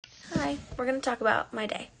today we're going to talk about my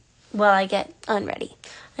day while I get unready.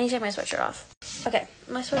 I need to take my sweatshirt off. Okay,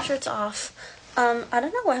 my sweatshirt's off. I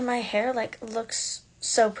don't know why my hair, looks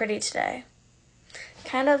so pretty today.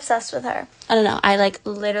 Kind of obsessed with her. I don't know. I,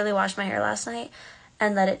 literally washed my hair last night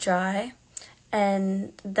and let it dry.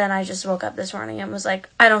 And then I just woke up this morning and was like,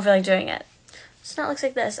 I don't feel like doing it. So now it looks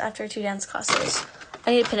like this after 2 dance classes.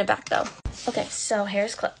 I need to pin it back, though. Okay, so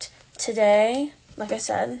hair's clipped. Today, like I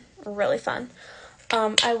said, really fun.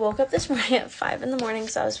 I woke up this morning at 5 in the morning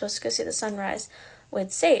because I was supposed to go see the sunrise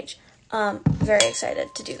with Sage. Very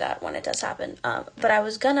excited to do that when it does happen. But I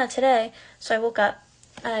was gonna today, so I woke up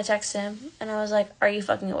and I texted him and I was like, are you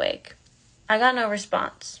fucking awake? I got no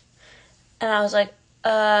response. And I was like,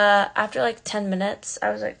 after 10 minutes, I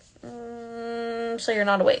was like, so you're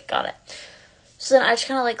not awake, got it. So then I just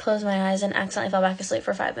kind of closed my eyes and accidentally fell back asleep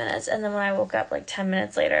for 5 minutes. And then when I woke up 10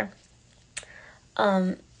 minutes later,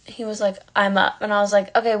 he was like, I'm up. And I was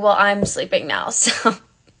like, okay, well, I'm sleeping now. So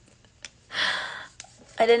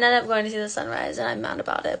I didn't end up going to see the sunrise and I'm mad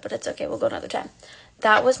about it, but it's okay. We'll go another time.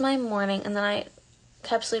 That was my morning. And then I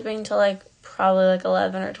kept sleeping until probably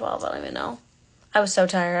 11 or 12. I don't even know. I was so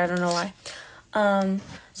tired. I don't know why.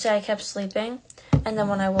 So I kept sleeping. And then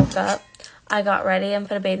when I woke up, I got ready and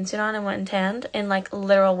put a bathing suit on and went and tanned in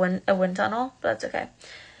literal wind tunnel, but that's okay.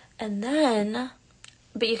 And then,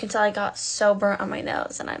 but you can tell I got so burnt on my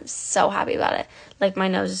nose and I'm so happy about it. My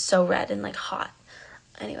nose is so red and hot.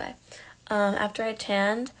 Anyway, after I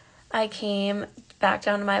tanned, I came back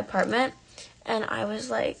down to my apartment and I was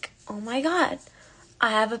like, oh my God, I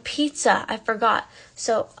have a pizza. I forgot.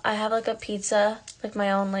 So I have a pizza,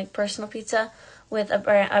 my own personal pizza with a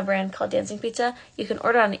brand called Dancing Pizza. You can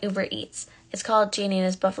order on Uber Eats. It's called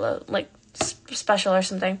Gianina's Buffalo, special or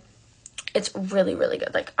something. It's really, really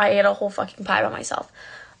good. I ate a whole fucking pie by myself.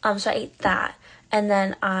 So I ate that. And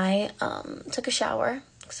then I, took a shower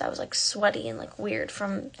because I was, sweaty and, weird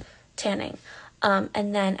from tanning.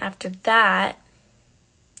 And then after that,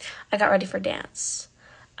 I got ready for dance.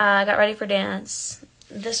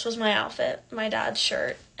 This was my outfit. My dad's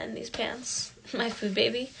shirt and these pants. My food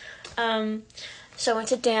baby. So I went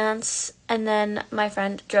to dance, and then my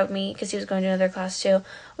friend drove me because he was going to another class too.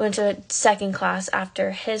 We went to a second class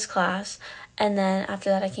after his class, and then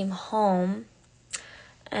after that I came home.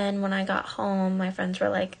 And when I got home, my friends were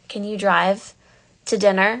like, can you drive to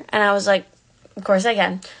dinner? And I was like, of course I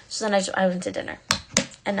can. So then I went to dinner,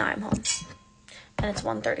 and now I'm home. And it's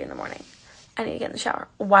 1:30 in the morning. I need to get in the shower.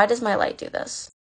 Why does my light do this?